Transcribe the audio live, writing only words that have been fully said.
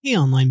Hey,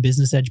 Online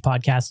Business Edge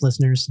podcast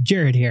listeners,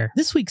 Jared here.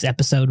 This week's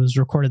episode was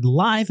recorded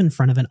live in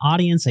front of an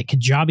audience at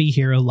Kajabi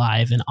Hero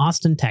Live in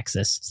Austin,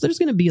 Texas. So there's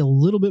going to be a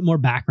little bit more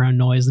background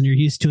noise than you're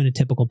used to in a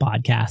typical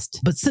podcast.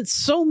 But since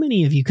so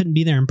many of you couldn't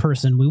be there in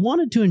person, we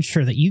wanted to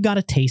ensure that you got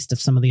a taste of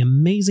some of the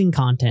amazing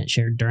content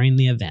shared during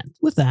the event.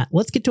 With that,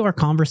 let's get to our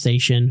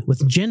conversation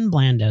with Jen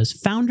Blandos,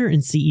 founder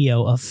and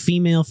CEO of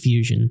Female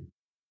Fusion.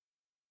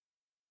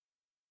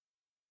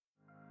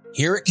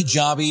 Here at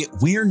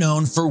Kajabi, we're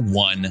known for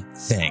one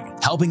thing: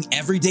 helping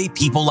everyday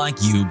people like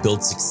you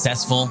build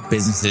successful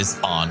businesses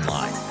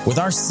online. With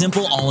our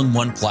simple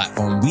all-in-one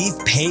platform,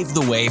 we've paved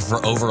the way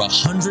for over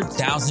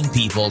 100,000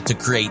 people to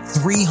create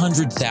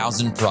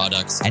 300,000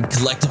 products and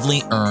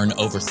collectively earn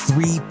over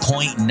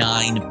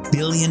 $3.9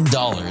 billion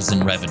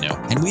in revenue.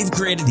 And we've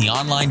created the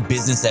Online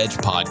Business Edge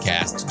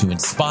podcast to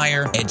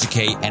inspire,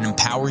 educate, and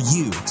empower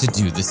you to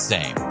do the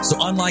same. So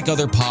unlike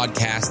other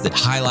podcasts that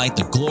highlight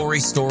the glory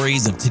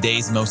stories of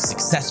today's most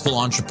successful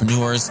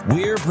entrepreneurs,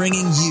 we're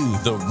bringing you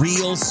the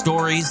real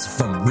stories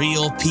from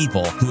real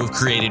people who have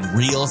created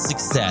real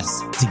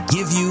success to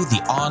give you the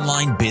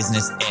online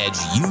business edge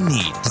you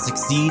need to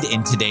succeed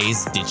in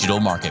today's digital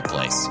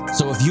marketplace.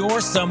 So if you're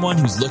someone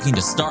who's looking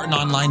to start an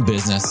online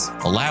business,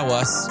 allow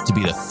us to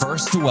be the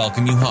first to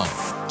welcome you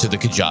home to the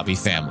Kajabi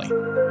family.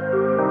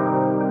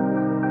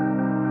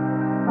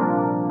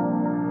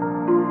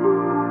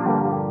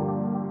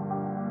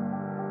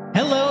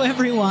 Hello,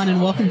 everyone,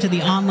 and welcome to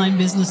the Online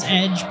Business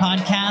Edge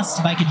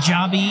podcast by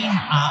Kajabi.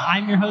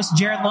 I'm your host,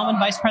 Jared Lohman,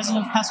 Vice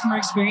President of Customer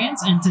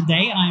Experience, and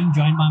today I'm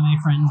joined by my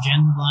friend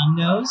Jen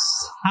Blandos.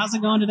 How's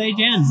it going today,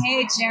 Jen?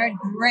 Hey, Jared,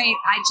 great.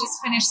 I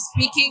just finished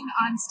speaking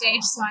on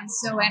stage, so I'm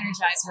so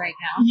energized right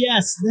now.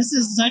 Yes, this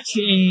is such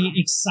an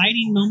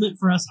exciting moment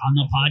for us on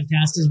the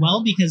podcast as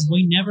well, because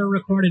we never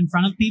record in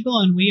front of people,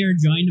 and we are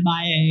joined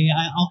by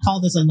I'll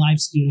call this a live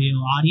studio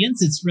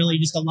audience. It's really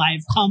just a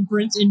live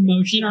conference in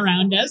motion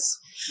around us.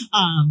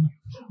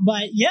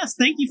 But yes,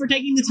 thank you for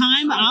taking the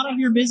time out of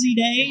your busy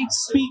day,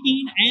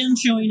 speaking and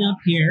showing up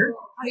here.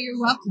 Oh,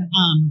 you're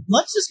welcome.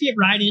 Let's just get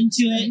right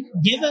into it.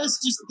 Give us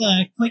just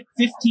the quick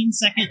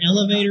 15-second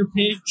elevator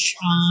pitch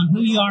on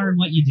who you are and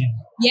what you do.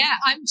 Yeah,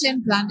 I'm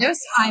Jen Blandos.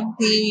 I'm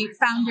the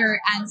founder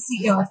and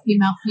CEO of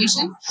Female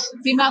Fusion.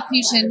 Female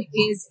Fusion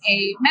is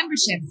a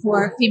membership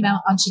for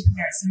female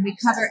entrepreneurs, and we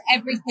cover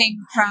everything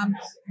from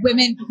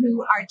women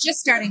who are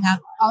just starting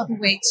up all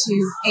the way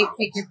to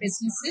 8-figure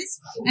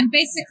businesses. And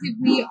basically,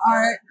 we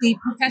are the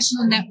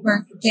professional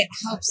network that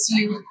helps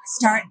you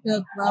start,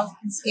 build, grow,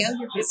 and scale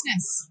your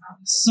business.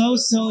 So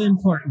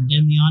important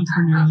in the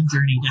entrepreneurial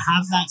journey to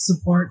have that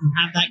support and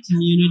have that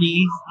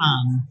community.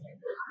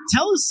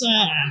 Tell us,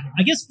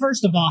 I guess,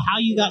 first of all, how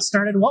you got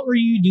started. What were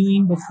you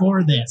doing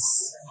before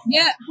this?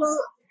 Yeah, well,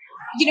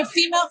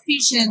 Female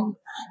Fusion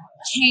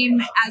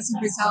came as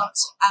a result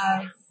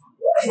of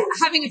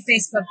having a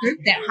Facebook group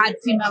that had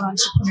female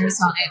entrepreneurs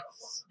on it.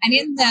 And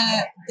in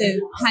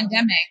the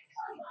pandemic,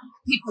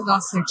 people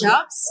lost their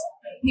jobs,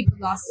 people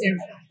lost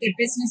their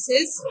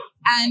businesses,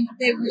 and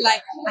they were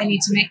like, I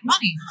need to make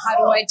money. How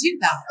do I do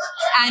that?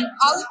 And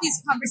all of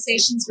these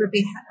conversations were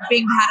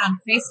being had on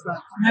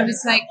Facebook. And I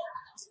was like,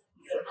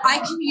 I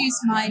can use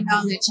my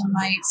knowledge and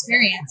my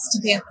experience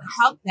to be able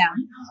to help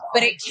them,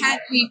 but it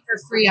can't be for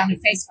free on a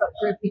Facebook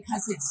group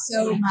because it's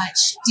so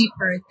much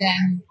deeper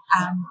than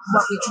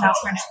what we can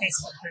offer in a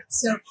Facebook group.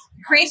 So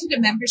I created a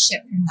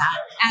membership from that.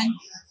 And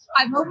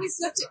I've always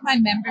looked at my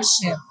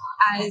membership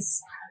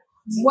as,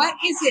 what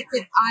is it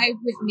that I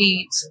would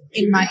need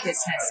in my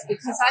business?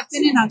 Because I've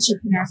been an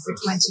entrepreneur for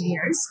 20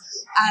 years.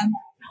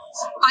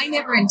 I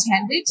never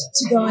intended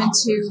to go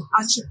into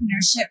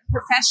entrepreneurship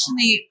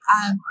professionally.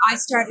 I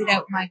started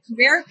out my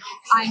career.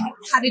 I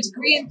had a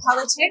degree in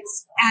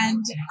politics,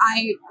 and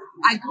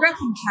I grew up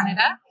in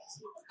Canada.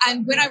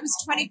 And when I was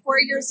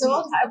 24 years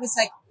old, I was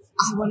like,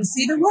 I want to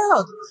see the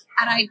world.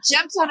 And I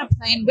jumped on a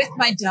plane with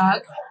my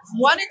dog,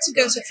 wanted to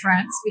go to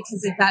France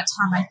because at that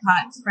time I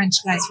thought French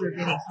guys were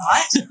really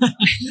hot.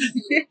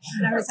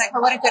 And I was like, I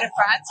want to go to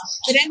France,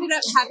 but ended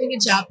up having a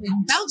job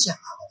in Belgium.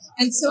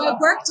 And so I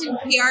worked in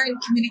PR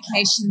and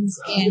communications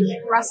in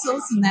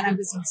Brussels, and then I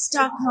was in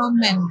Stockholm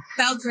and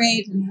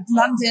Belgrade and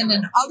London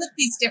and all of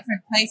these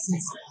different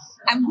places.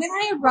 And when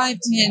I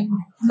arrived in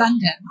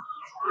London,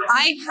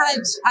 I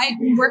had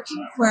been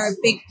working for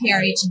big PR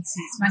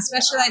agencies. My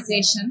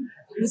specialization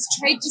was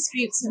trade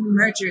disputes and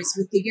mergers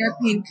with the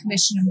European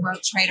Commission and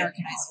World Trade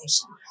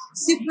Organization.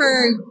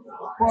 Super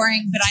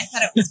boring, but I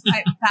thought it was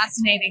quite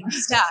fascinating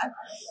stuff.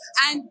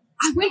 And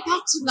I went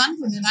back to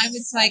London and I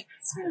was like,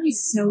 it's going to be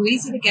so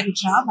easy to get a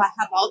job. I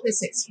have all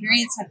this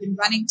experience. I've been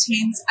running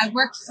teams. I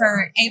worked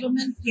for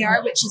Edelman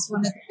PR, which is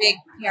one of the big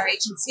PR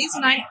agencies,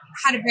 and I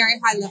had a very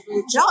high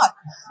level job.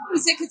 I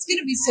was like, it's going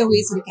to be so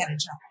easy to get a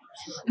job.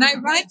 And I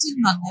arrived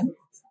in London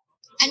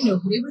and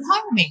nobody would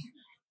hire me.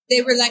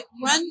 They were like,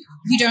 one,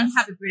 you don't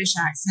have a British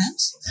accent,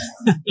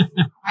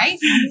 right?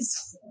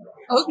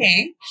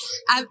 Okay.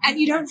 And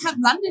you don't have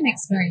London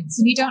experience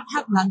and you don't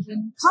have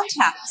London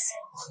contacts.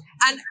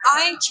 And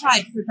I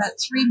tried for about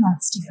 3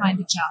 months to find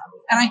a job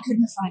and I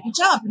couldn't find a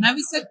job. And I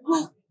was like,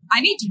 well,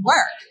 I need to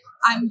work.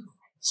 I'm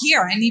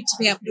here. I need to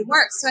be able to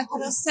work. So I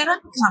thought I'll set up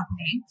a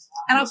company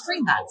and I'll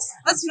freelance.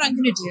 That's what I'm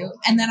going to do.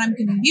 And then I'm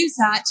going to use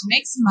that to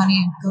make some money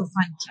and go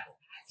find a job.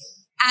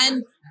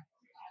 And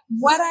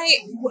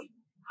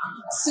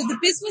so the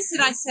business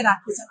that I set up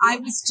was I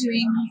was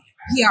doing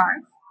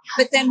PR.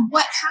 But then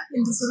what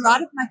happened is a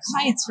lot of my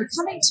clients were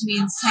coming to me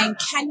and saying,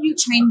 can you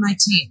train my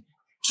team?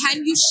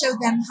 Can you show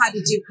them how to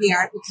do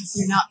PR because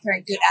they're not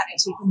very good at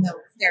it, even though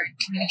they're in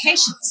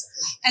communications?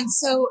 And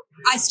so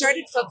I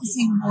started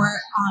focusing more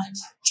on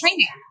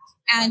training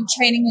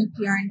in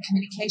PR and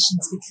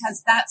communications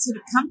because that sort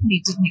of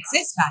company didn't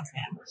exist back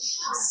then.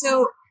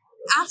 So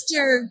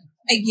after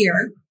a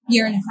year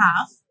and a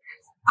half,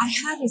 I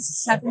had a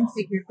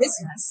 7-figure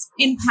business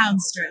in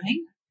pounds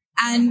sterling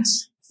and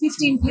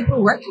 15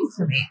 people working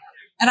for me.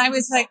 And I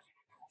was like,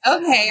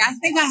 okay, I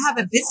think I have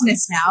a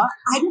business now.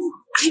 I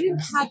didn't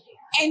have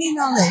any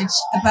knowledge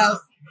about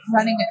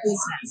running a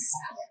business.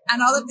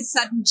 And all of a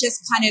sudden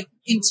just kind of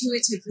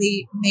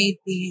intuitively made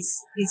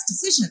these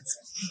decisions.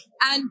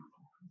 And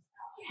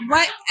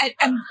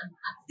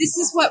this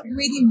is what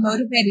really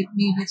motivated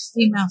me with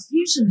Female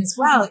Fusion as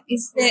well,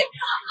 is that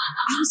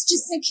I was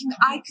just thinking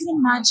I could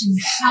imagine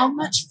how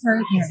much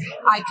further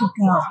I could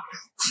go,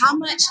 how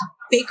much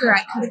bigger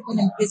I could have been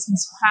in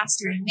business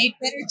faster and made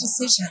better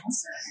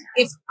decisions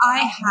if I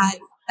had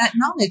that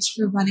knowledge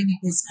for running a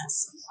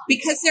business.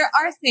 Because there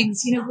are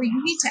things, where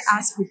you need to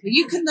ask people.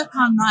 You can look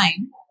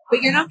online,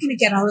 but you're not going to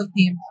get all of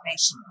the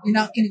information. You're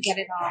not going to get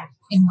it all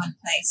in one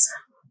place.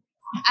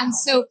 And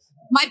so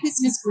my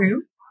business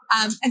grew,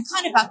 and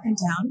kind of up and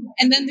down.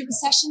 And then the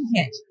recession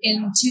hit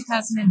in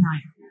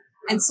 2009.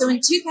 And so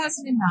in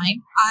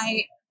 2009,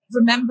 I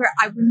remember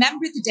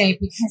the day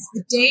because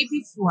the day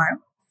before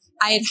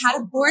I had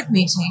a board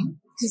meeting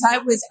because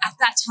at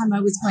that time I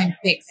was going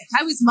big.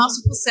 Like I was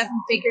multiple 7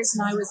 figures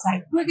and I was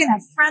like, we're going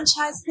to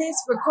franchise this.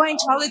 We're going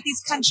to all of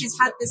these countries,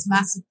 had this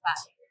massive plan.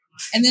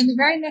 And then the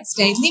very next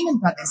day, Lehman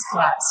Brothers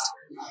collapsed.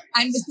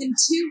 And within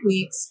 2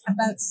 weeks,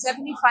 about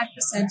 75%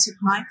 of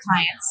my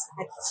clients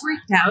had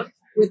freaked out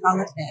with all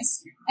of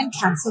this and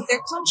cancelled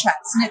their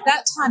contracts. And at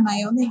that time,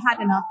 I only had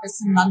an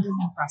office in London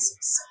and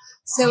Brussels.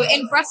 So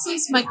in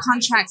Brussels, my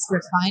contracts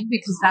were fine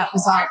because that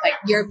was all like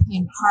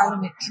European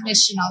Parliament,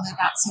 Commission, all of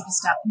that sort of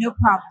stuff. No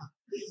problem.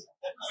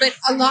 But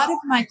a lot of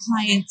my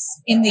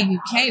clients in the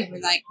UK were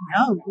like,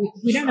 no,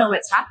 we don't know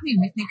what's happening.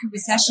 We think a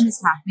recession is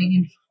happening,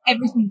 and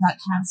everything got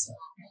cancelled.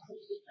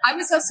 I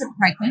was also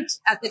pregnant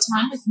at the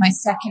time with my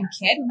second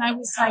kid, and I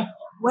was like,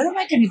 what am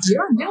I going to do?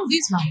 I'm going to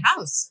lose my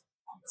house.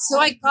 So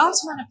I got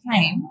on a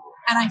plane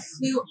and I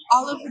flew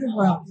all over the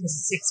world for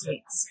 6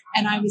 weeks.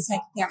 And I was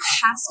like, there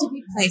has to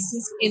be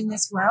places in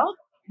this world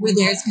where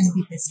there's going to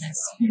be business,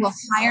 who will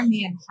hire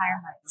me and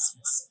hire my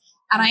business.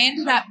 And I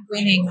ended up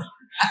winning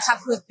a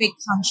couple of big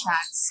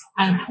contracts,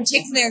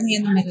 particularly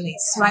in the Middle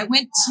East. So I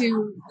went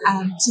to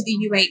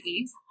the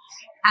UAE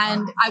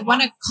and I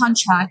won a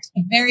contract,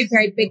 a very,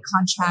 very big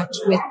contract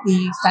with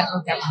the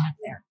federal government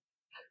there.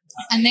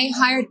 And they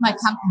hired my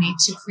company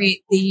to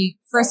create the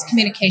first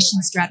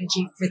communication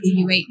strategy for the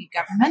UAE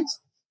government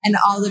and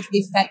all of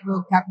the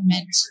federal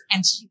government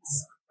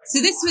entities.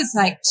 So this was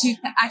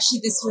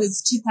this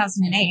was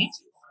 2008.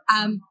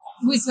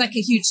 It was like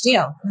a huge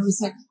deal. It was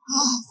like,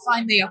 oh,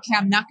 finally, okay,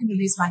 I'm not going to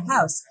lose my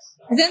house.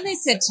 And then they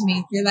said to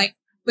me, they're like,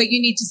 but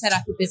you need to set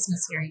up a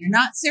business here. You're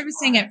not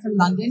servicing it from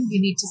London. You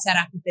need to set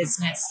up a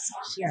business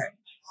here.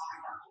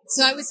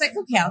 So I was like,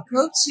 okay, I'll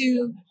go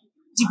to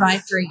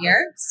Dubai for a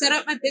year, set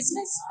up my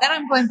business. Then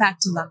I'm going back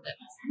to London.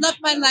 Loved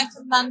my life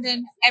in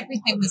London.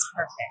 Everything was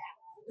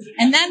perfect.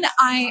 And then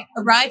I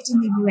arrived in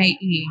the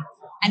UAE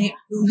and it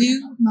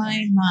blew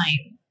my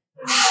mind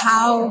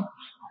how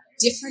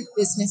different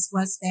business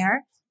was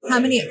there, how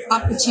many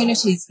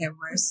opportunities there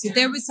were. So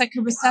there was like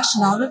a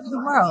recession all over the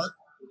world.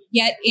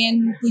 Yet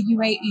in the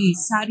UAE,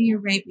 Saudi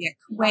Arabia,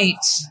 Kuwait,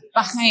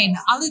 Bahrain,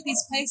 all of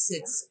these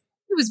places,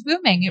 it was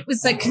booming. It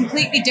was like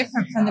completely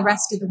different from the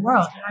rest of the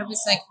world. And I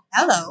was like,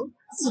 hello,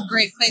 this is a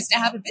great place to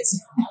have a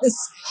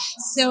business.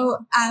 So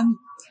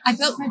I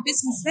built my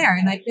business there,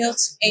 and I built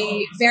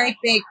a very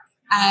big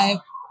kind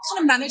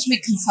of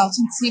management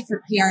consultancy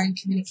for PR and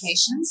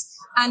communications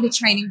and a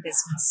training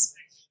business.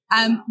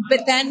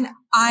 But then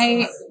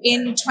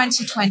in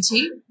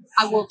 2020,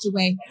 I walked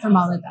away from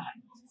all of that.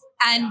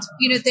 And,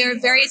 there are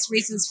various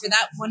reasons for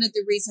that. One of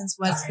the reasons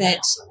was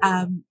that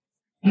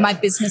my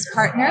business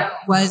partner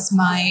was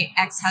my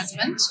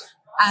ex-husband.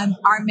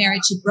 Our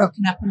marriage had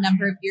broken up a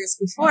number of years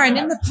before. And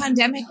in the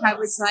pandemic, I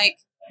was like,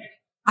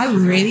 I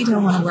really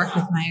don't want to work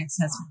with my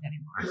ex-husband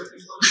anymore.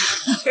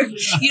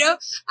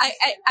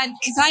 And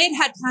because I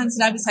had plans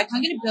that I was like,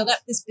 I'm going to build up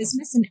this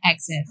business and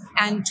exit.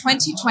 And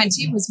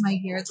 2020 was my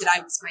year that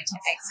I was going to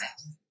exit.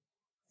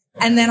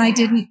 And then I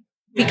didn't,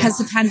 because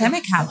the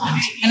pandemic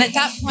happened. And at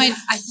that point,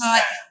 I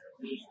thought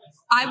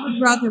I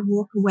would rather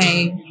walk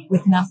away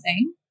with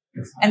nothing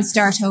and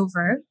start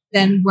over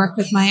than work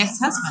with my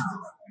ex-husband.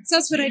 So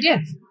that's what I did.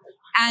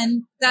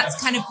 And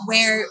that's kind of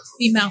where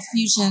Female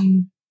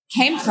Fusion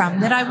came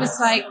from, that I was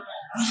like,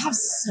 I have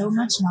so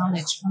much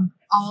knowledge from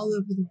all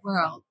over the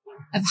world.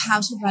 of how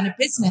to run a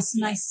business.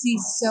 And I see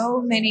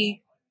so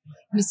many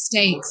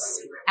mistakes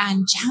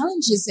and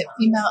challenges that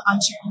female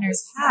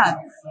entrepreneurs have.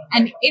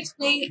 And if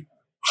they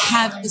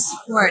have the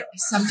support of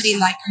somebody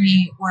like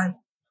me or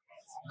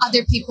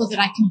other people that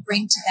I can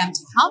bring to them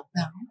to help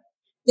them,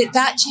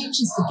 that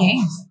changes the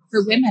game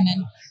for women.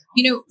 And,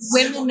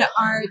 women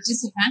are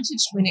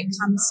disadvantaged when it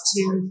comes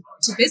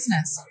to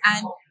business.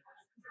 And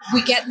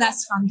we get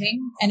less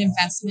funding and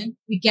investment.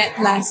 We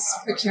get less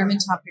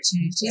procurement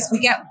opportunities. We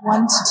get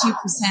 1% to 2%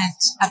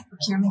 of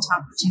procurement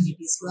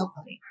opportunities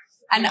globally.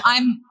 And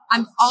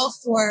I'm all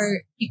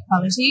for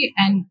equality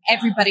and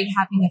everybody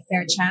having a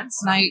fair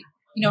chance. And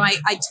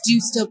I do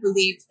still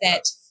believe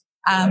that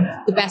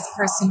the best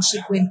person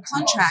should win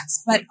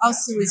contracts, but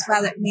also as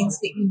well, it means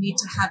that you need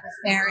to have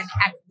a fair and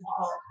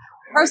equitable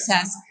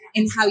process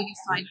in how you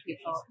find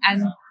people.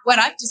 And what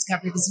I've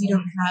discovered is you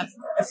don't have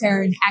a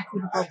fair and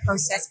equitable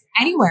process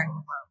anywhere in the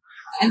world.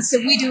 And so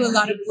we do a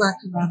lot of work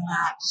around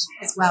that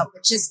as well,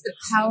 but just the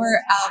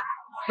power of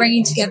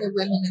bringing together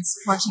women and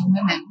supporting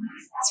women.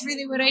 It's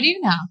really what I do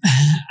now.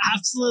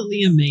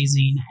 Absolutely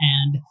amazing.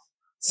 And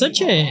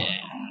such a,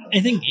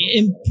 I think,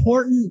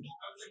 important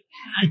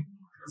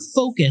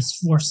focus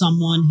for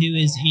someone who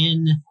is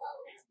in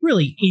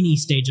really any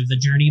stage of the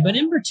journey, but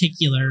in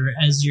particular,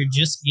 as you're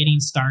just getting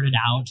started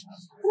out.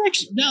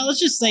 Actually, no, let's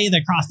just say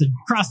that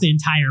across the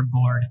entire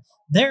board,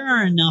 there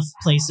are enough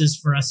places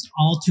for us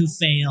all to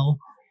fail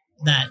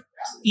that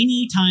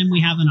anytime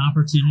we have an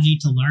opportunity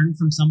to learn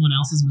from someone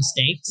else's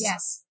mistakes,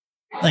 yes,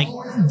 like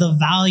the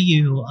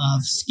value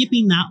of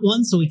skipping that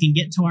one so we can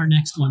get to our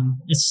next one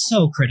is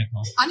so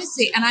critical.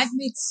 Honestly, and I've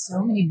made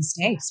so many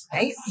mistakes,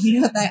 right?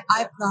 That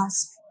I've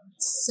lost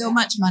so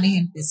much money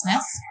in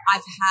business.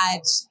 I've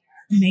had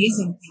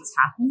amazing things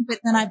happen, but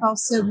then I've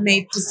also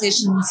made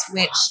decisions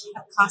which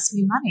have cost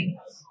me money.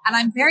 And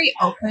I'm very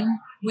open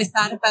with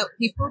that about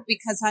people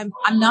because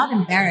I'm not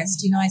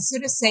embarrassed. I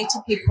sort of say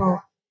to people,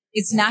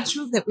 it's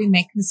natural that we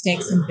make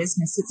mistakes in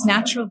business. It's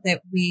natural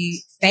that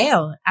we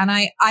fail. And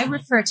I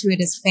refer to it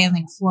as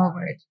failing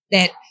forward,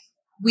 that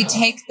we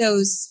take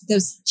those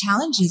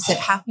challenges that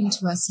happen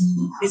to us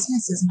in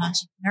business as an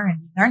entrepreneur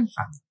and learn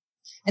from them.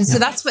 And so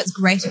that's what's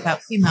great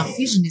about Female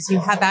Fusion is you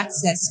have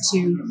access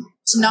to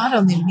not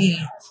only me,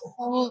 a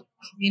whole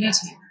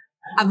community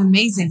of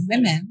amazing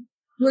women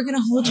who are going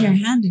to hold your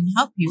hand and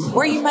help you.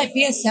 Or you might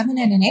be a 7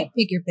 and an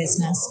 8-figure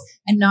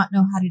business and not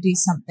know how to do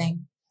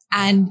something.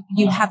 And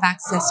you have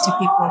access to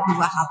people who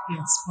will help you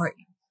and support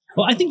you.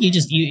 Well, I think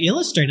you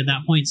illustrated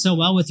that point so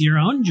well with your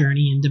own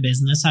journey into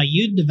business, how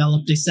you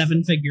developed a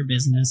 7-figure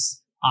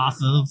business off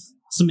of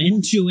some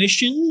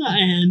intuition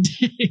and,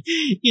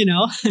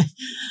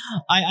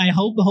 I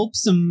hope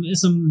some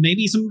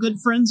maybe some good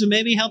friends who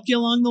maybe helped you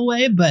along the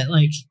way, but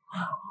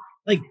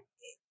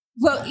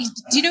well,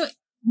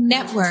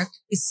 network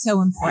is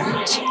so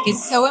important.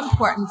 It's so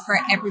important for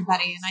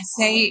everybody. And I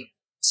say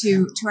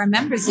to our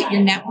members that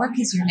your network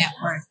is your net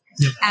worth.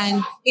 Yep.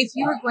 And if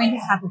you are going to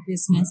have a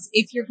business,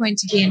 if you're going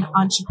to be an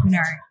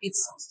entrepreneur,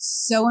 it's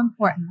so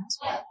important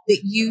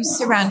that you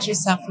surround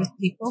yourself with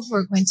people who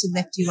are going to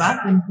lift you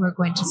up and who are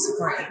going to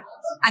support you.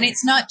 And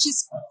it's not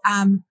just,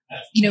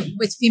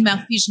 with Female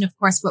Fusion, of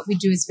course, what we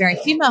do is very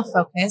female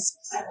focused,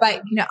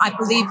 but, I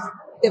believe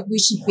that we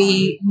should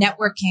be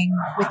networking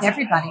with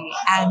everybody.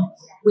 And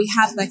we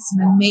have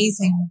some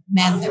amazing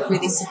men that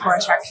really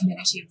support our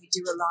community. We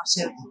do a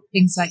lot of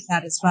things like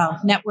that as well.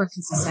 Network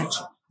is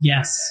essential.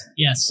 Yes,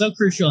 so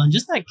crucial. And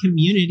just that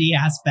community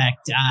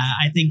aspect,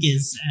 I think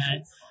is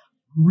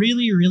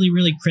really, really,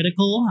 really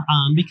critical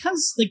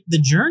because the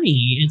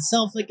journey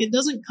itself, it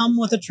doesn't come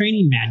with a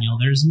training manual.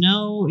 There's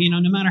no,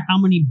 no matter how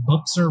many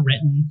books are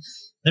written,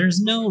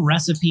 there's no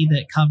recipe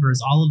that covers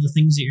all of the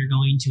things that you're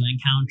going to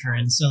encounter.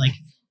 And so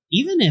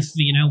even if,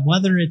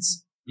 whether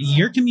it's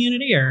your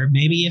community or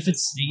maybe if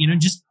it's,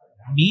 just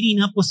meeting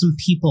up with some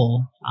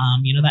people,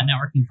 that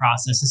networking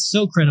process is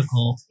so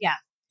critical. Yeah.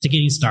 To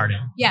getting started.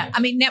 Yeah. I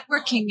mean,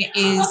 networking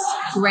is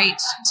great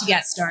to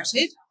get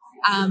started.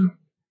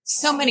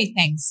 So many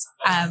things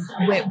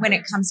when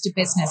it comes to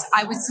business.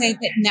 I would say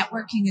that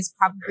networking is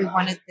probably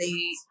one of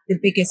the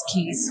biggest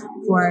keys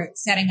for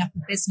setting up a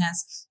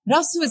business, but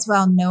also as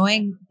well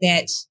knowing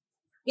that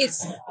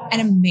it's an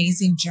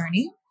amazing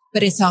journey,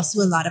 but it's also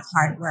a lot of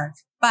hard work.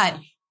 But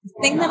the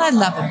thing that I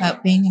love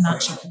about being an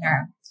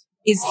entrepreneur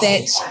is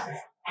that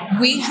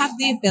we have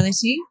the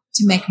ability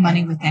to make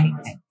money with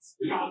anything.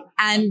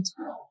 And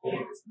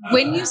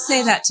when you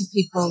say that to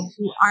people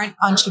who aren't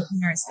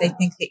entrepreneurs, they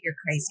think that you're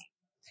crazy.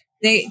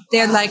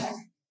 They're like,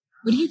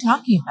 what are you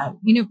talking about?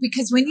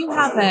 Because when you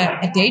have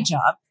a day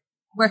job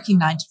working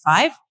 9 to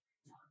 5,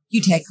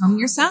 you take home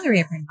your salary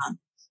every month.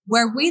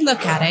 Where we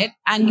look at it,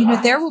 and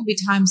there will be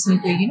times when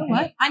you go, you know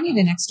what? I need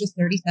an extra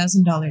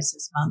 $30,000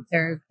 this month,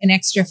 or an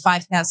extra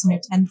 $5,000 or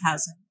 $10,000.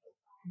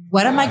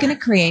 What am I going to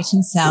create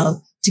and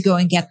sell to go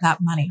and get that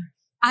money?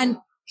 And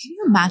can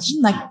you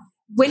imagine,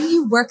 when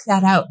you work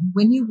that out,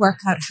 when you work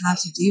out how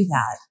to do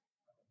that,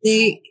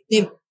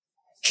 the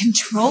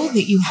control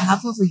that you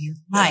have over your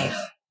life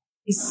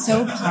is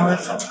so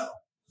powerful.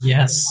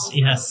 Yes.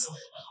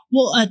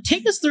 Well,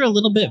 take us through a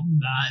little bit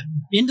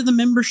into the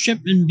membership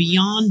and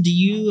beyond. Do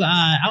you,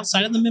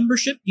 outside of the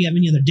membership, do you have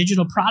any other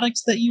digital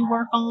products that you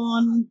work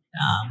on?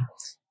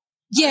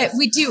 Yeah,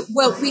 we do.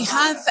 Well, we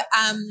have,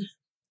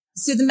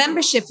 so the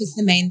membership is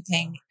the main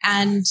thing.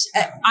 And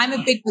I'm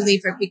a big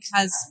believer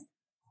because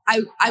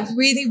I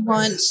really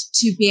want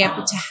to be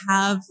able to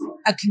have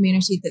a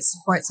community that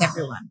supports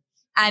everyone.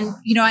 And,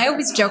 I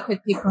always joke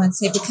with people and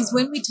say, because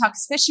when we talk,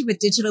 especially with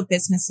digital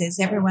businesses,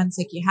 everyone's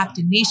like, you have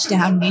to niche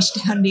down, be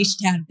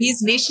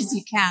as niche as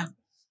you can.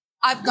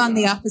 I've gone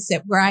the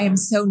opposite where I am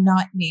so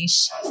not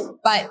niche,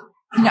 but,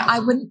 I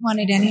wouldn't want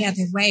it any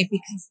other way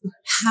because the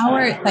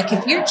power, like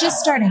if you're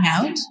just starting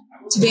out,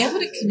 to be able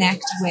to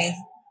connect with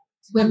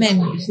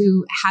women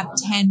who have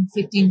 10,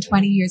 15,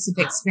 20 years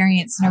of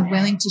experience and are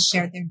willing to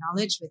share their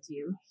knowledge with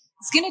you,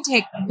 it's going to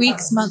take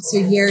weeks, months,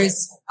 or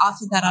years off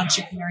of that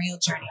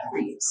entrepreneurial journey for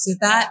you. So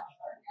that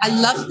I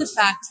love the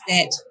fact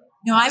that,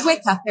 I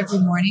wake up every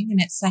morning and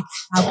it's like,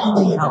 how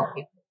can we help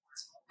you?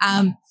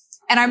 And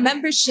our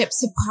membership,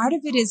 so part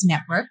of it is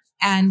network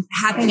and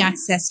having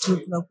access to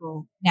a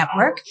global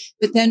network,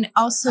 but then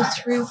also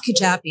through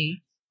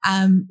Kajabi,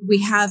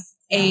 we have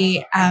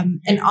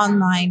an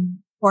online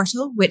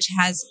portal, which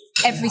has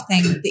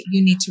everything that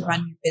you need to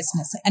run your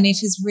business. And it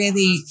is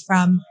really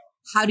from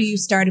how do you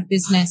start a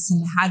business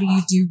and how do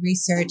you do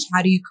research?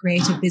 How do you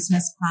create a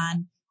business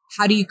plan?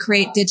 How do you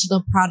create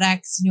digital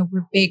products?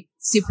 We're big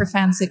super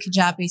fans of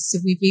Kajabi. So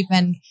we've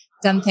even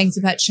done things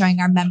about showing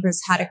our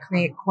members how to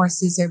create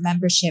courses or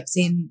memberships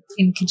in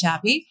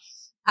Kajabi.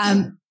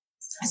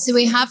 So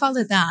we have all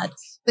of that.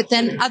 But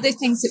then other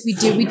things that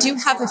we do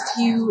have a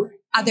few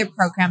other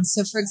programs.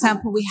 So for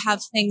example, we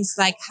have things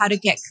like how to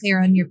get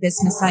clear on your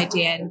business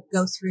idea and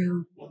go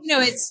through,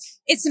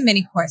 it's a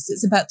mini course.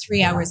 It's about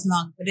 3 hours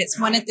long, but it's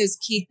one of those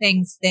key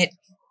things that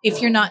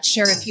if you're not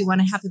sure if you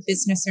want to have a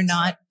business or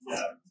not,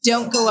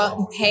 don't go out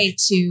and pay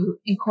to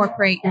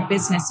incorporate your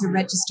business or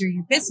register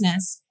your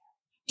business.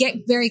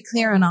 Get very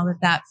clear on all of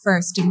that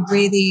first and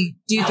really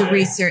do the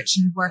research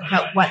and work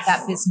out what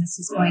that business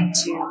is going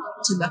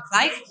to look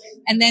like.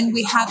 And then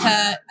we have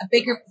a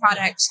bigger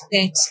product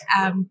that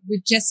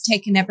we've just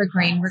taken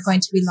evergreen. We're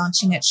going to be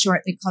launching it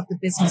shortly called the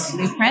Business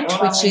Blueprint,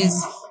 which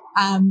is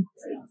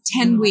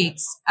 10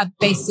 weeks of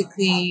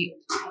basically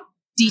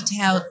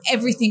detailed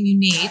everything you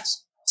need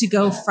to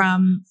go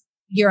from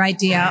your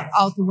idea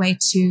all the way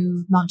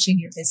to launching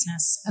your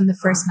business and the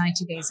first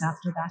 90 days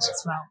after that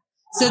as well.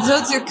 So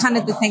those are kind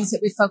of the things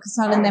that we focus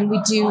on. And then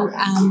we do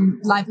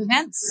live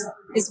events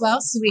as well.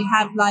 So we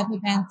have live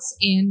events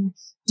in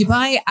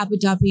Dubai, Abu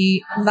Dhabi,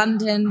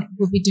 London.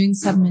 We'll be doing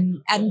some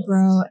in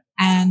Edinburgh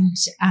and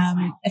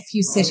a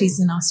few cities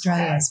in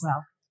Australia as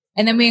well.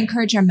 And then we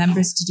encourage our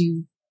members to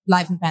do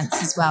live events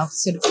as well,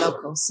 sort of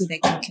local, so they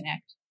can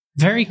connect.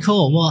 Very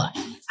cool. Well,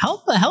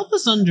 help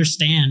us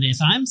understand if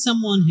I'm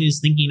someone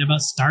who's thinking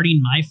about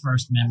starting my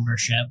first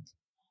membership.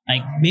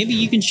 Like maybe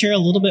you can share a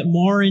little bit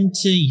more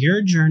into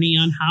your journey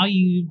on how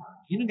you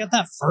got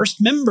that first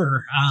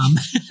member,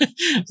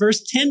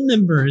 first 10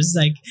 members.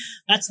 Like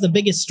that's the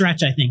biggest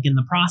stretch, I think, in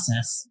the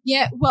process.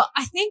 Yeah. Well,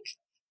 I think,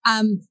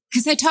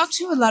 cause I talk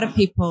to a lot of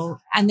people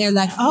and they're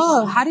like,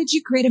 oh, how did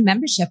you create a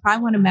membership? I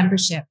want a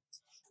membership.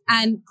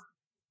 And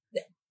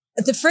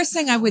the first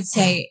thing I would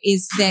say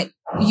is that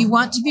you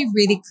want to be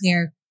really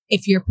clear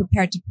if you're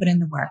prepared to put in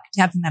the work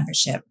to have a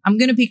membership. I'm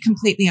going to be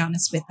completely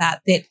honest with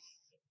that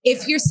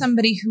if you're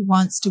somebody who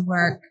wants to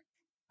work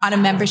on a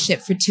membership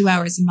for 2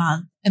 hours a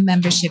month, a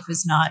membership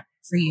is not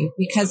for you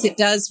because it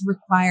does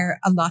require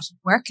a lot of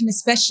work. And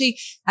especially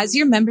as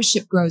your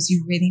membership grows,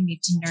 you really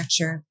need to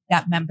nurture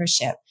that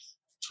membership.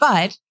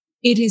 But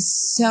it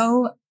is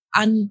so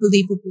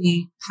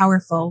unbelievably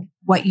powerful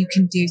what you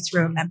can do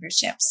through a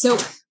membership. So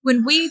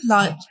when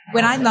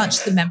I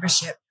launched the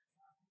membership,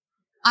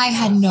 I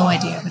had no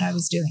idea what I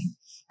was doing.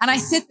 And I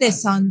said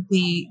this on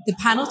the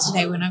panel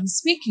today when I was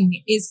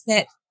speaking, is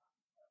that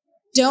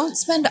don't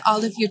spend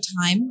all of your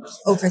time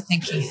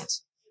overthinking it.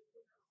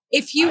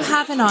 If you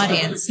have an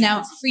audience,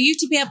 now for you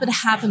to be able to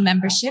have a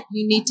membership,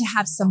 you need to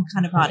have some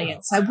kind of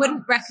audience. I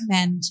wouldn't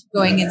recommend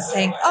going and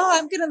saying, oh,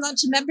 I'm going to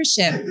launch a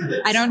membership.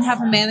 I don't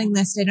have a mailing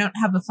list. I don't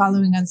have a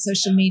following on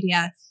social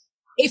media.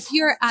 If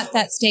you're at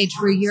that stage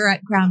where you're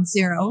at ground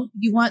zero,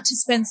 you want to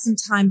spend some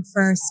time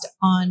first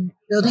on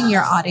building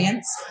your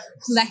audience,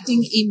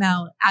 collecting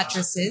email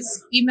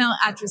addresses. Email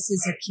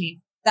addresses are key.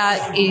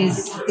 That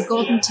is the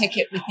golden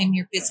ticket within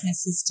your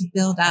business, is to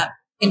build up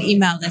an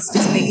email list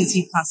as big as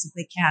you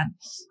possibly can.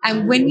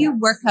 And when you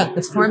work out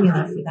the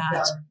formula for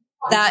that,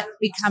 that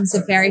becomes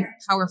a very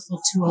powerful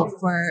tool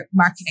for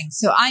marketing.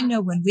 So I know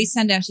when we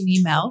send out an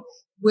email,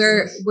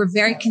 we're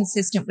very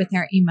consistent with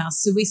our emails.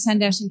 So we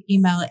send out an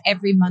email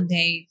every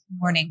Monday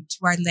morning to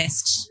our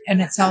list,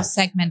 and it's all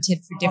segmented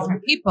for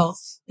different people,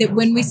 that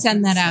when we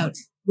send that out,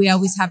 we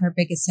always have our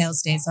biggest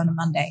sales days on a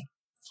Monday.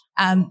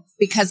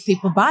 Because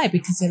people buy,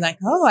 because they're like,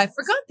 oh, I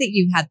forgot that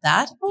you had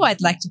that. Oh,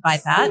 I'd like to buy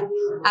that.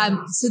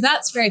 So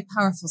that's very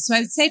powerful. So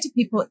I would say to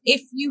people,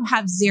 if you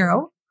have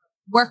zero,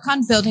 work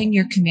on building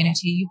your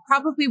community. You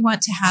probably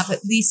want to have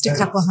at least a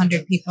couple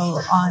hundred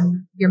people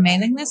on your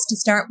mailing list to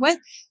start with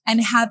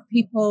and have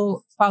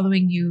people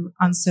following you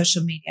on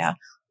social media.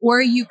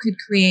 Or you could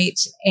create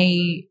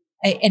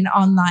an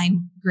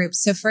online group.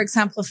 So for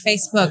example,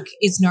 Facebook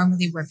is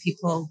normally where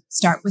people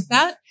start with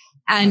that.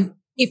 And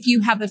if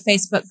you have a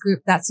Facebook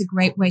group, that's a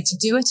great way to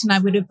do it. And I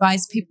would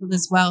advise people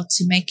as well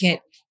to make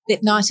it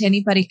that not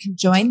anybody can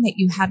join, that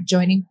you have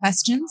joining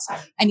questions,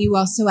 and you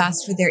also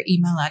ask for their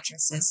email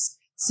addresses.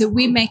 So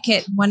we make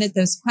it one of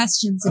those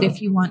questions that if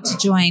you want to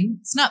join,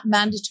 it's not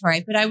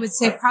mandatory, but I would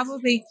say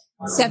probably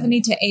 70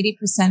 to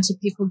 80%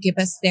 of people give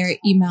us their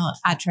email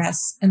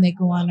address and they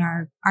go on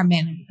our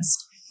mailing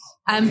list.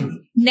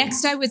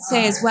 Next, I would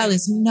say as well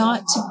is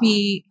not to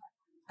be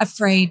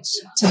afraid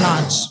to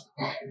launch.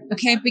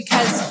 Okay.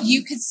 Because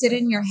you could sit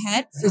in your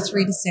head for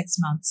 3 to 6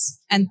 months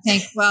and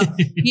think, well,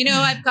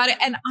 I've got it.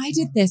 And I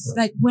did this,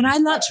 like when I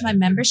launched my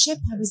membership,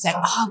 I was like,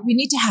 oh, we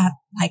need to have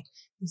like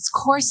these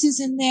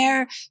courses in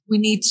there. We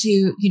need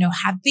to,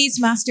 have these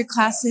master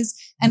classes.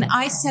 And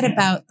I set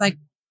about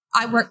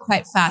I work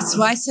quite fast.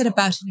 So I set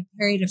about in a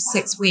period of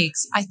 6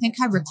 weeks, I think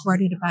I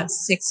recorded about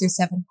 6 or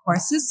 7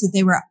 courses. So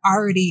they were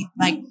already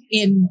like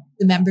in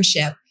the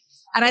membership.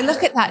 And I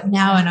look at that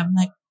now and I'm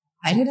like,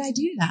 why did I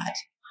do that?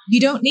 You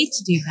don't need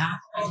to do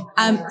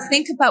that.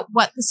 Think about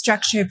what the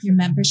structure of your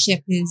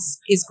membership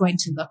is going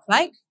to look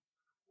like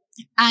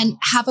and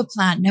have a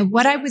plan. Now,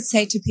 what I would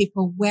say to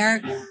people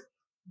where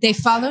they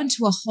fall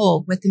into a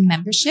hole with the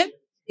membership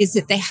is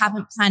that they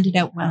haven't planned it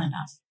out well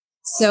enough.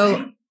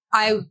 So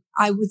I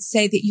would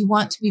say that you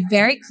want to be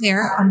very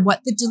clear on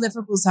what the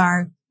deliverables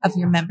are of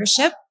your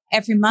membership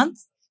every month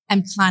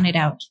and plan it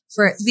out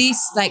for at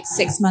least like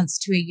 6 months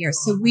to a year.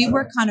 So we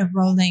work on a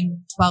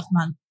rolling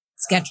 12-month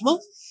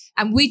schedule.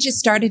 And we just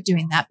started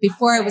doing that.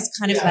 Before it was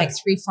kind of like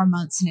 3-4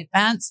 months in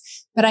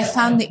advance. But I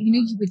found that,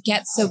 you would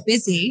get so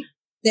busy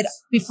that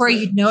before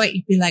you'd know it,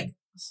 you'd be like,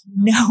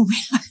 no,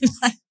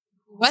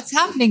 what's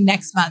happening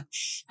next month?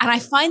 And I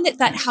find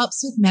that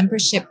helps with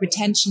membership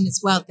retention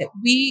as well, that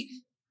we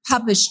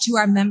publish to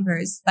our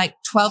members like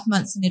 12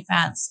 months in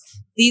advance.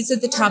 These are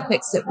the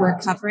topics that we're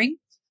covering.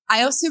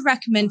 I also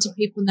recommend to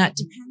people, now it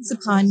depends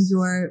upon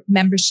your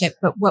membership,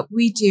 but what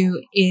we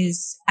do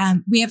is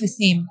we have a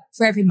theme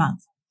for every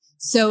month.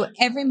 So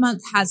every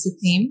month has a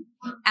theme,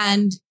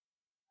 and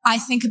I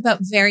think about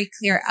very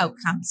clear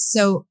outcomes.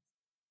 So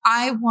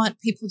I want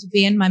people to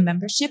be in my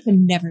membership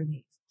and never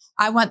leave.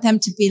 I want them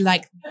to be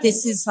like,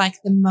 this is like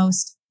the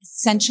most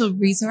essential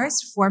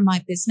resource for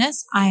my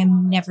business. I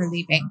am never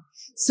leaving.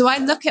 So I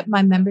look at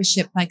my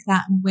membership like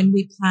that. And when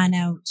we plan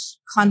out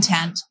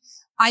content,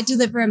 I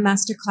deliver a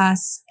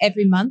masterclass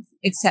every month,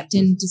 except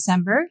in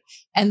December.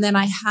 And then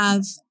I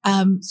have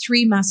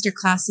 3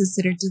 masterclasses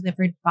that are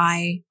delivered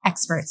by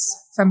experts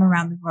from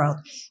around the world.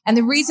 And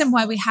the reason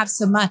why we have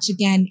so much,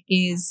 again,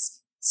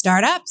 is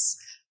startups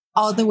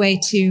all the way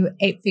to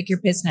 8-figure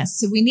business.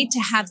 So we need to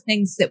have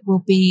things that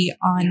will be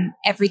on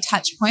every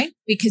touch point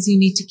because you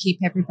need to keep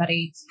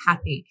everybody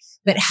happy.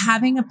 But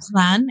having a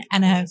plan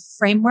and a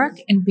framework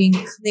and being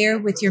clear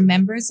with your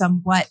members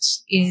on what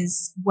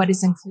is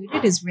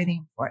included is really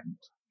important.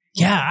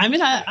 Yeah, I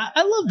mean, I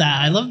love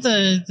that. I love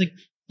the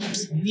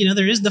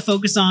there is the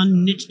focus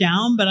on niche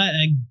down, but I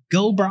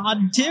go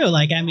broad too.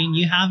 Like, I mean,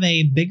 you have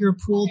a bigger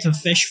pool to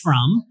fish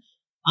from.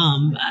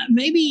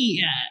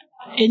 Maybe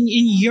in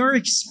your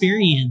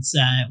experience,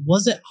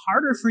 was it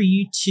harder for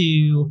you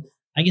to,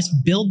 I guess,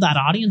 build that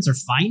audience or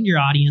find your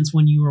audience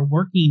when you were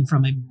working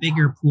from a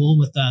bigger pool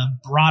with a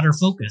broader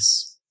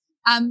focus?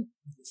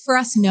 For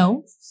us,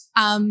 no.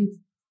 And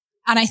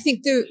I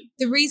think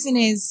the reason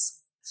is,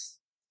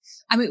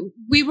 I mean,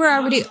 we were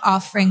already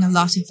offering a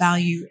lot of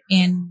value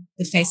in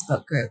the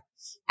Facebook group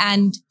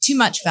and too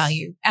much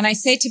value. And I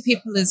say to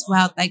people as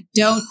well, like,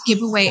 don't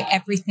give away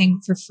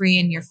everything for free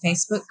in your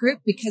Facebook group,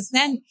 because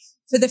then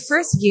for the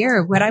first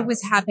year, what I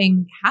was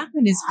having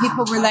happen is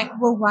people were like,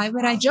 well, why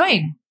would I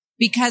join?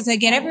 Because I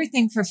get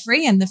everything for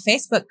free in the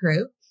Facebook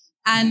group.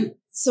 And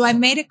so I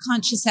made a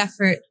conscious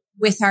effort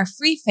with our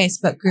free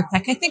Facebook group.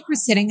 Like, I think we're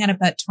sitting at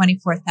about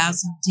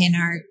 24,000 in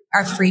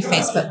our free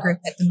Facebook group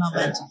at the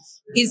moment,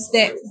 is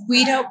that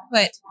we don't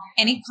put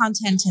any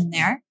content in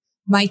there.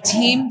 My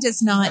team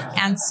does not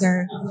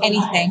answer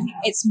anything.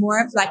 It's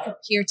more of like a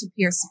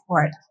peer-to-peer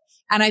support.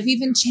 And I've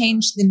even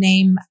changed the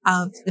name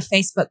of the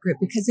Facebook group,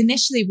 because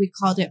initially we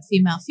called it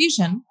Female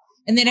Fusion.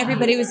 And then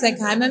everybody was like,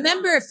 I'm a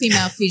member of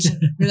Female Fusion.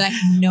 We're like,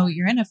 no,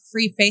 you're in a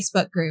free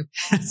Facebook group.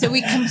 So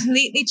we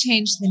completely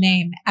changed the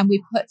name and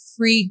we put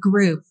free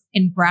group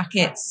in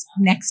brackets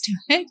next to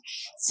it.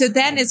 So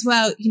then as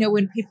well,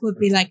 when people would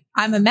be like,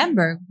 I'm a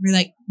member, we're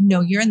like,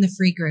 no, you're in the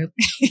free group.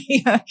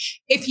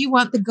 If you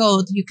want the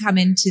gold, you come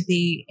into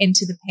the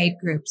paid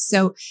group.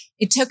 So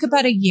it took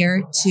about a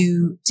year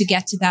to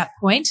get to that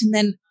point. And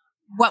then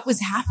what was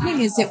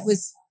happening is it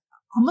was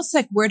almost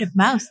like word of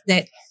mouth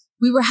that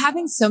we were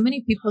having so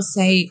many people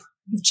say,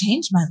 you've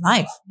changed my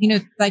life.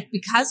 Like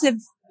because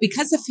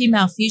of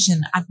Female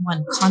Fusion, I've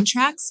won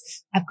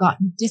contracts. I've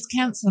gotten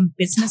discounts on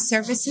business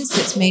services.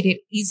 That's made it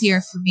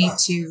easier for me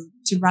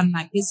to to run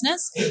my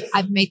business.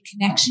 I've made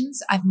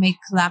connections. I've made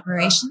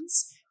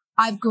collaborations.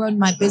 I've grown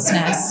my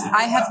business.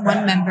 I have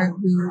one member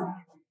who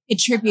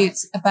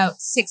attributes about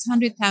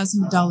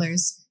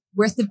 $600,000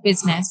 worth of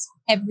business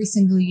every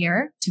single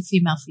year to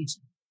Female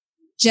Fusion,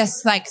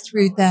 just like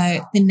through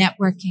the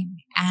networking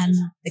and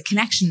the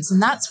connections.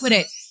 And that's what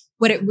it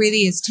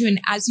really is too. And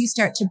as you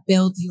start to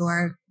build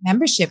your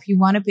membership, you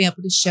want to be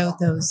able to show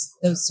those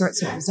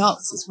sorts of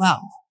results as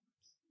well.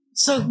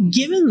 So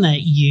given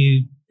that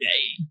you,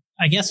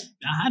 I guess,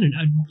 I don't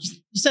know,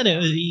 you said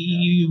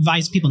you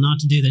advise people not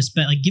to do this,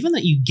 but like, given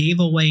that you gave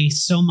away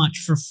so much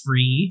for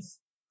free,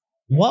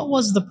 what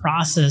was the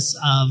process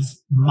of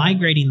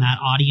migrating that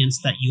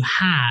audience that you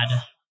had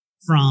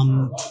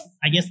from,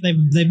 I guess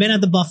they've been at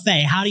the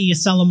buffet. How do you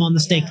sell them on the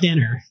steak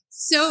dinner?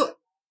 So,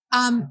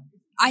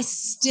 I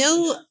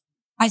still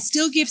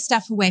give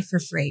stuff away for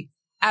free,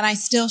 and I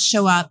still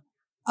show up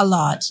a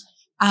lot.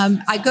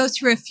 I go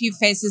through a few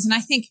phases, and I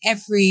think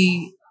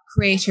every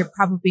creator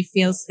probably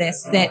feels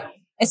this, that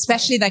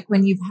especially like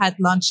when you've had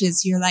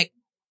launches, you're like,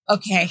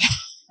 okay,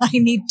 I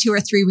need 2 or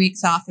 3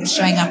 weeks off of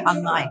showing up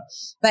online.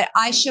 But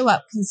I show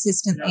up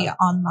consistently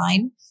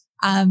online,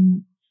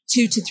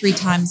 2 to 3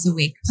 times a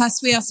week.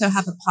 Plus we also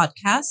have a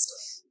podcast,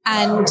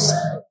 and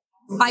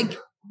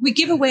we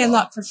give away a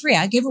lot for free.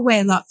 I give away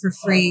a lot for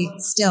free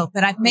still,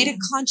 but I've made a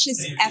conscious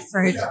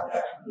effort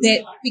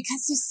that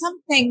because there's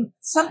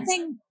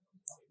something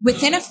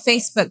within a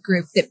Facebook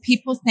group that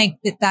people think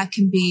that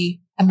can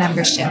be a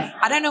membership.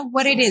 I don't know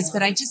what it is,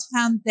 but I just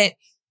found that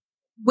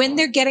when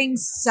they're getting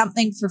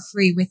something for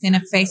free within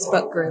a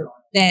Facebook group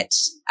that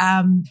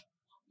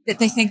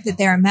they think that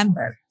they're a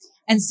member.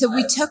 And so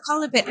we took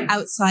all of it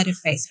outside of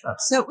Facebook.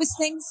 So it was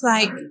things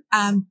like,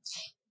 and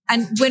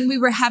when we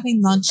were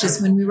having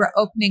launches, when we were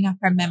opening up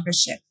our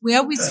membership, we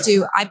always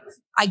do, I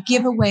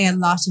give away a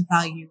lot of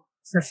value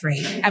for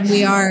free. And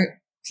we are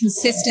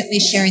consistently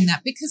sharing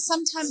that, because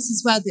sometimes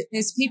as well that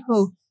there's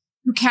people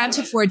who can't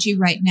afford you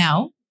right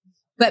now,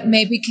 but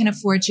maybe can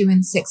afford you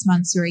in 6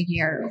 months or a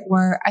year,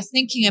 or are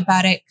thinking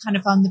about it kind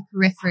of on the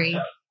periphery,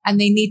 and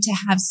they need to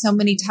have so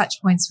many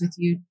touch points with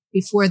you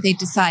before they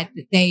decide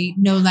that they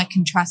know, like,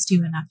 and trust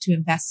you enough to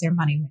invest their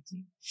money with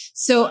you.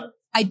 So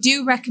I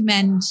do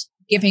recommend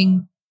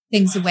giving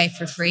things away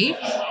for free.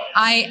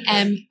 I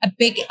am a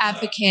big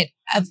advocate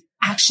of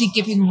actually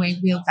giving away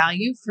real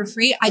value for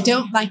free. I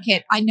don't like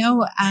it. I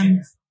know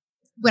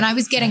when I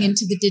was getting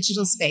into the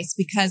digital space,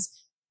 because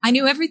I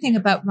knew everything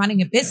about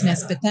running a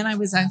business, but then I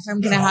was like,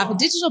 I'm going to have a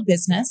digital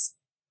business.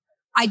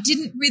 I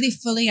didn't really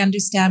fully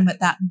understand what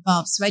that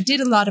involved. So I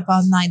did a lot of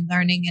online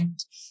learning. And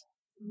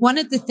one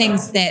of the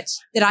things that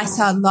I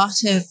saw a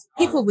lot of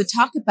people would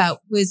talk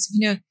about was,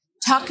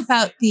 talk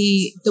about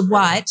the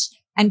what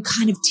and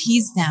kind of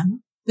tease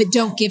them, but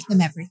don't give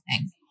them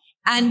everything.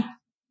 And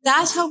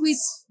that always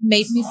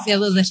made me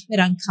feel a little bit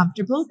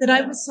uncomfortable, that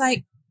I was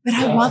like, but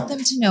I want them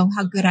to know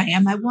how good I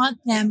am. I want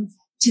them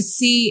to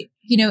see,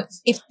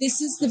 if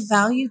this is the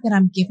value that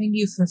I'm giving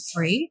you for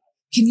free,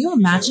 can you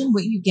imagine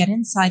what you get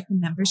inside the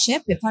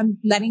membership if I'm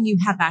letting you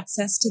have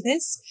access to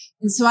this?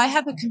 And so I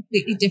have a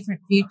completely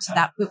different view to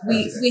that, but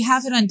we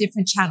have it on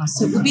different channels.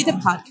 So it will be the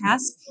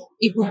podcast.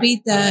 It will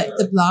be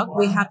the blog.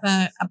 We have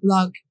a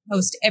blog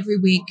post every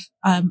week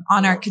on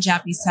our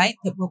Kajabi site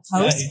that we'll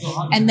post.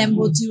 And then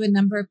we'll do a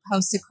number of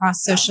posts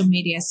across social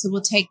media. So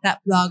we'll take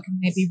that blog and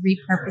maybe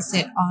repurpose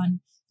it on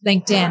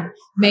LinkedIn.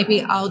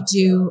 Maybe I'll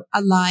do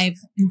a live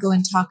and go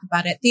and talk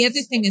about it. The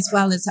other thing as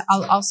well is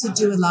I'll also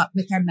do a lot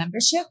with our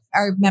members. So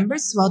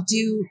I'll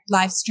do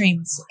live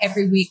streams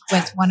every week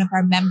with one of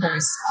our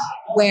members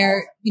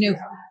where,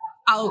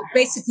 I'll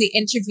basically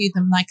interview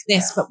them like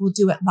this, but we'll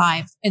do it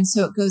live. And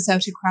so it goes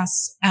out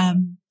across,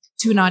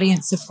 to an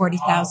audience of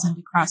 40,000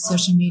 across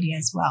social media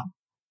as well.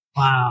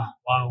 Wow.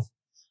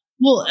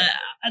 Well,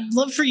 I'd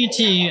love for you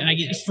to, I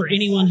guess, for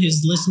anyone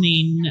who's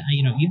listening,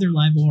 either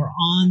live or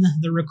on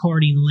the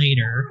recording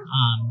later,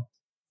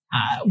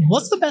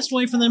 what's the best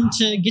way for them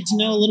to get to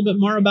know a little bit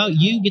more about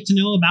you, get to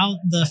know about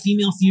the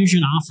Female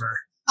Fusion offer?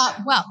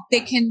 Well, they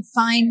can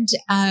find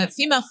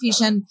Female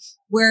Fusion.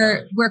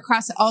 We're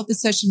across all the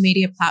social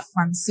media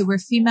platforms. So we're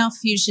Female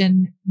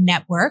Fusion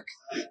Network,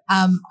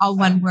 all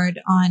one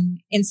word, on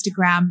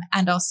Instagram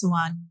and also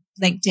on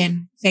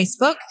LinkedIn,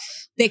 Facebook.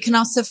 They can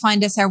also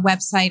find us. Our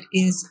website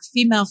is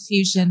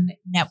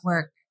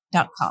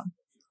femalefutionnetwork.com.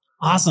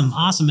 Awesome.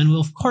 And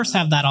we'll, of course,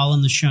 have that all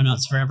in the show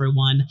notes for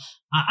everyone.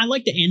 I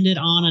like to end it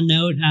on a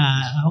note,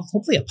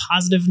 hopefully a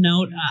positive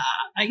note.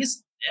 I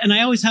guess, and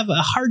I always have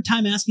a hard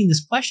time asking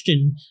this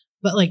question,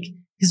 but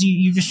because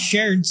you've just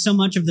shared so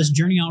much of this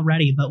journey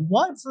already, but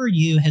what for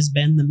you has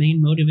been the main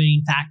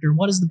motivating factor?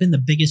 What has been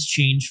the biggest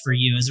change for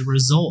you as a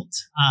result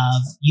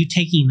of you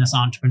taking this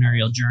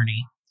entrepreneurial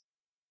journey?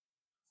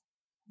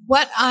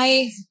 What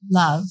I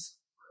love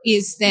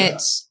is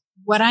that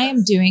what I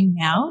am doing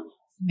now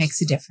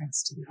makes a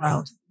difference to the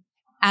world.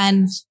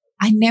 And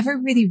I never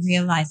really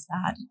realized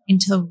that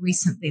until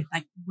recently,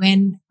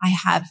 when I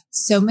have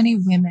so many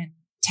women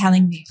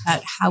telling me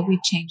about how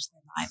we've changed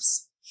their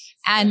lives.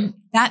 And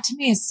that to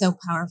me is so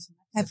powerful.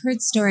 I've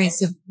heard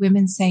stories of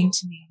women saying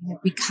to me,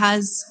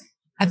 because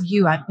of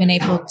you, I've been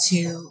able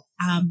to,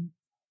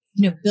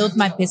 build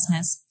my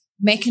business,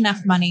 make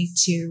enough money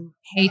to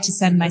pay to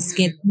send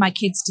my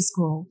kids to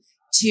school,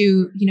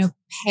 to,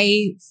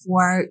 pay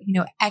for,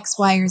 X,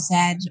 Y, or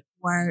Z,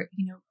 or,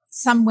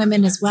 some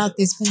women as well.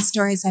 There's been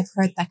stories I've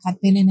heard, like I've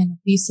been in an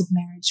abusive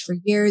marriage for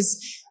years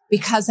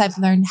because I've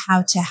learned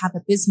how to have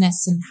a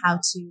business and how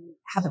to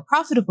have a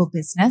profitable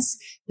business,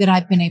 that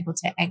I've been able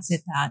to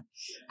exit that.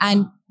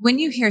 And when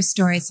you hear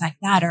stories like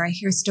that, or I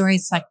hear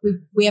stories like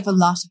we have a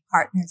lot of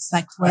partners,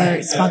 like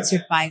we're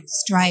sponsored by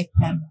Stripe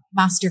and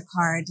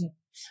MasterCard and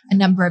a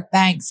number of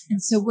banks.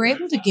 And so we're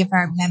able to give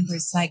our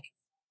members like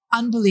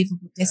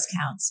unbelievable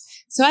discounts.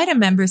 So I had a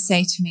member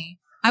say to me,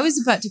 I was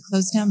about to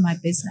close down my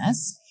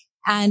business,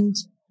 and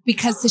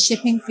because the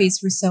shipping fees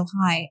were so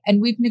high,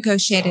 and we've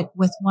negotiated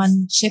with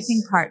one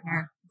shipping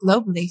partner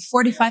globally,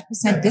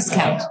 45%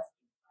 discount.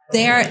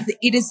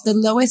 It is the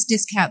lowest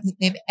discount that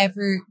they've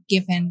ever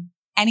given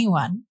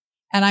anyone.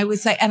 And I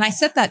was like, and I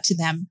said that to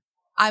them,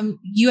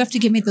 you have to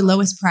give me the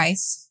lowest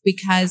price,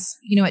 because,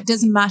 it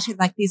doesn't matter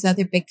like these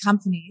other big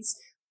companies.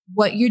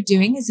 What you're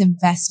doing is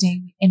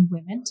investing in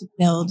women to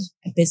build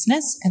a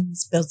business, and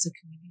this builds a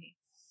community.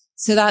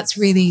 So that's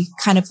really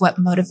kind of what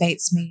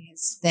motivates me,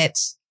 is that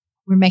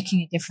we're making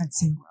a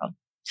difference in the world.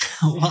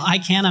 Well, I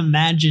can't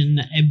imagine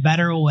a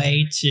better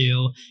way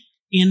to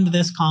end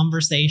this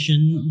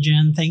conversation.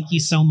 Jen, thank you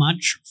so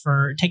much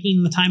for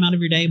taking the time out of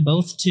your day,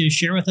 both to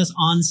share with us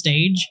on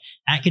stage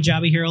at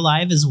Kajabi Hero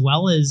Live, as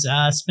well as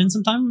spend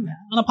some time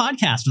on a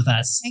podcast with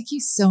us. Thank you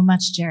so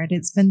much, Jared.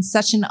 It's been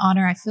such an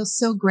honor. I feel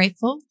so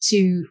grateful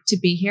to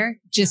be here.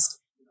 Just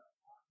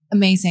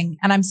amazing.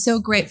 And I'm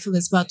so grateful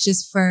as well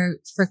just for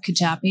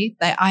Kajabi,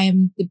 that I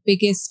am the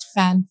biggest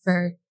fan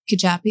for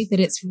Kajabi, that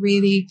it's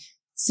really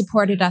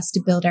supported us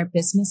to build our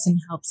business and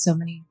help so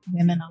many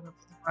women all over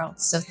the world.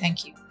 So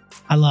thank you.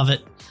 I love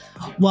it.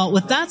 Well,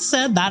 with that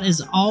said, that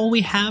is all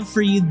we have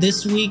for you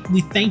this week.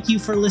 We thank you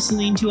for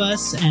listening to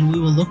us, and we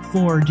will look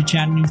forward to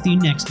chatting with you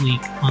next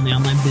week on the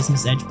Online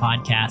Business Edge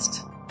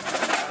podcast.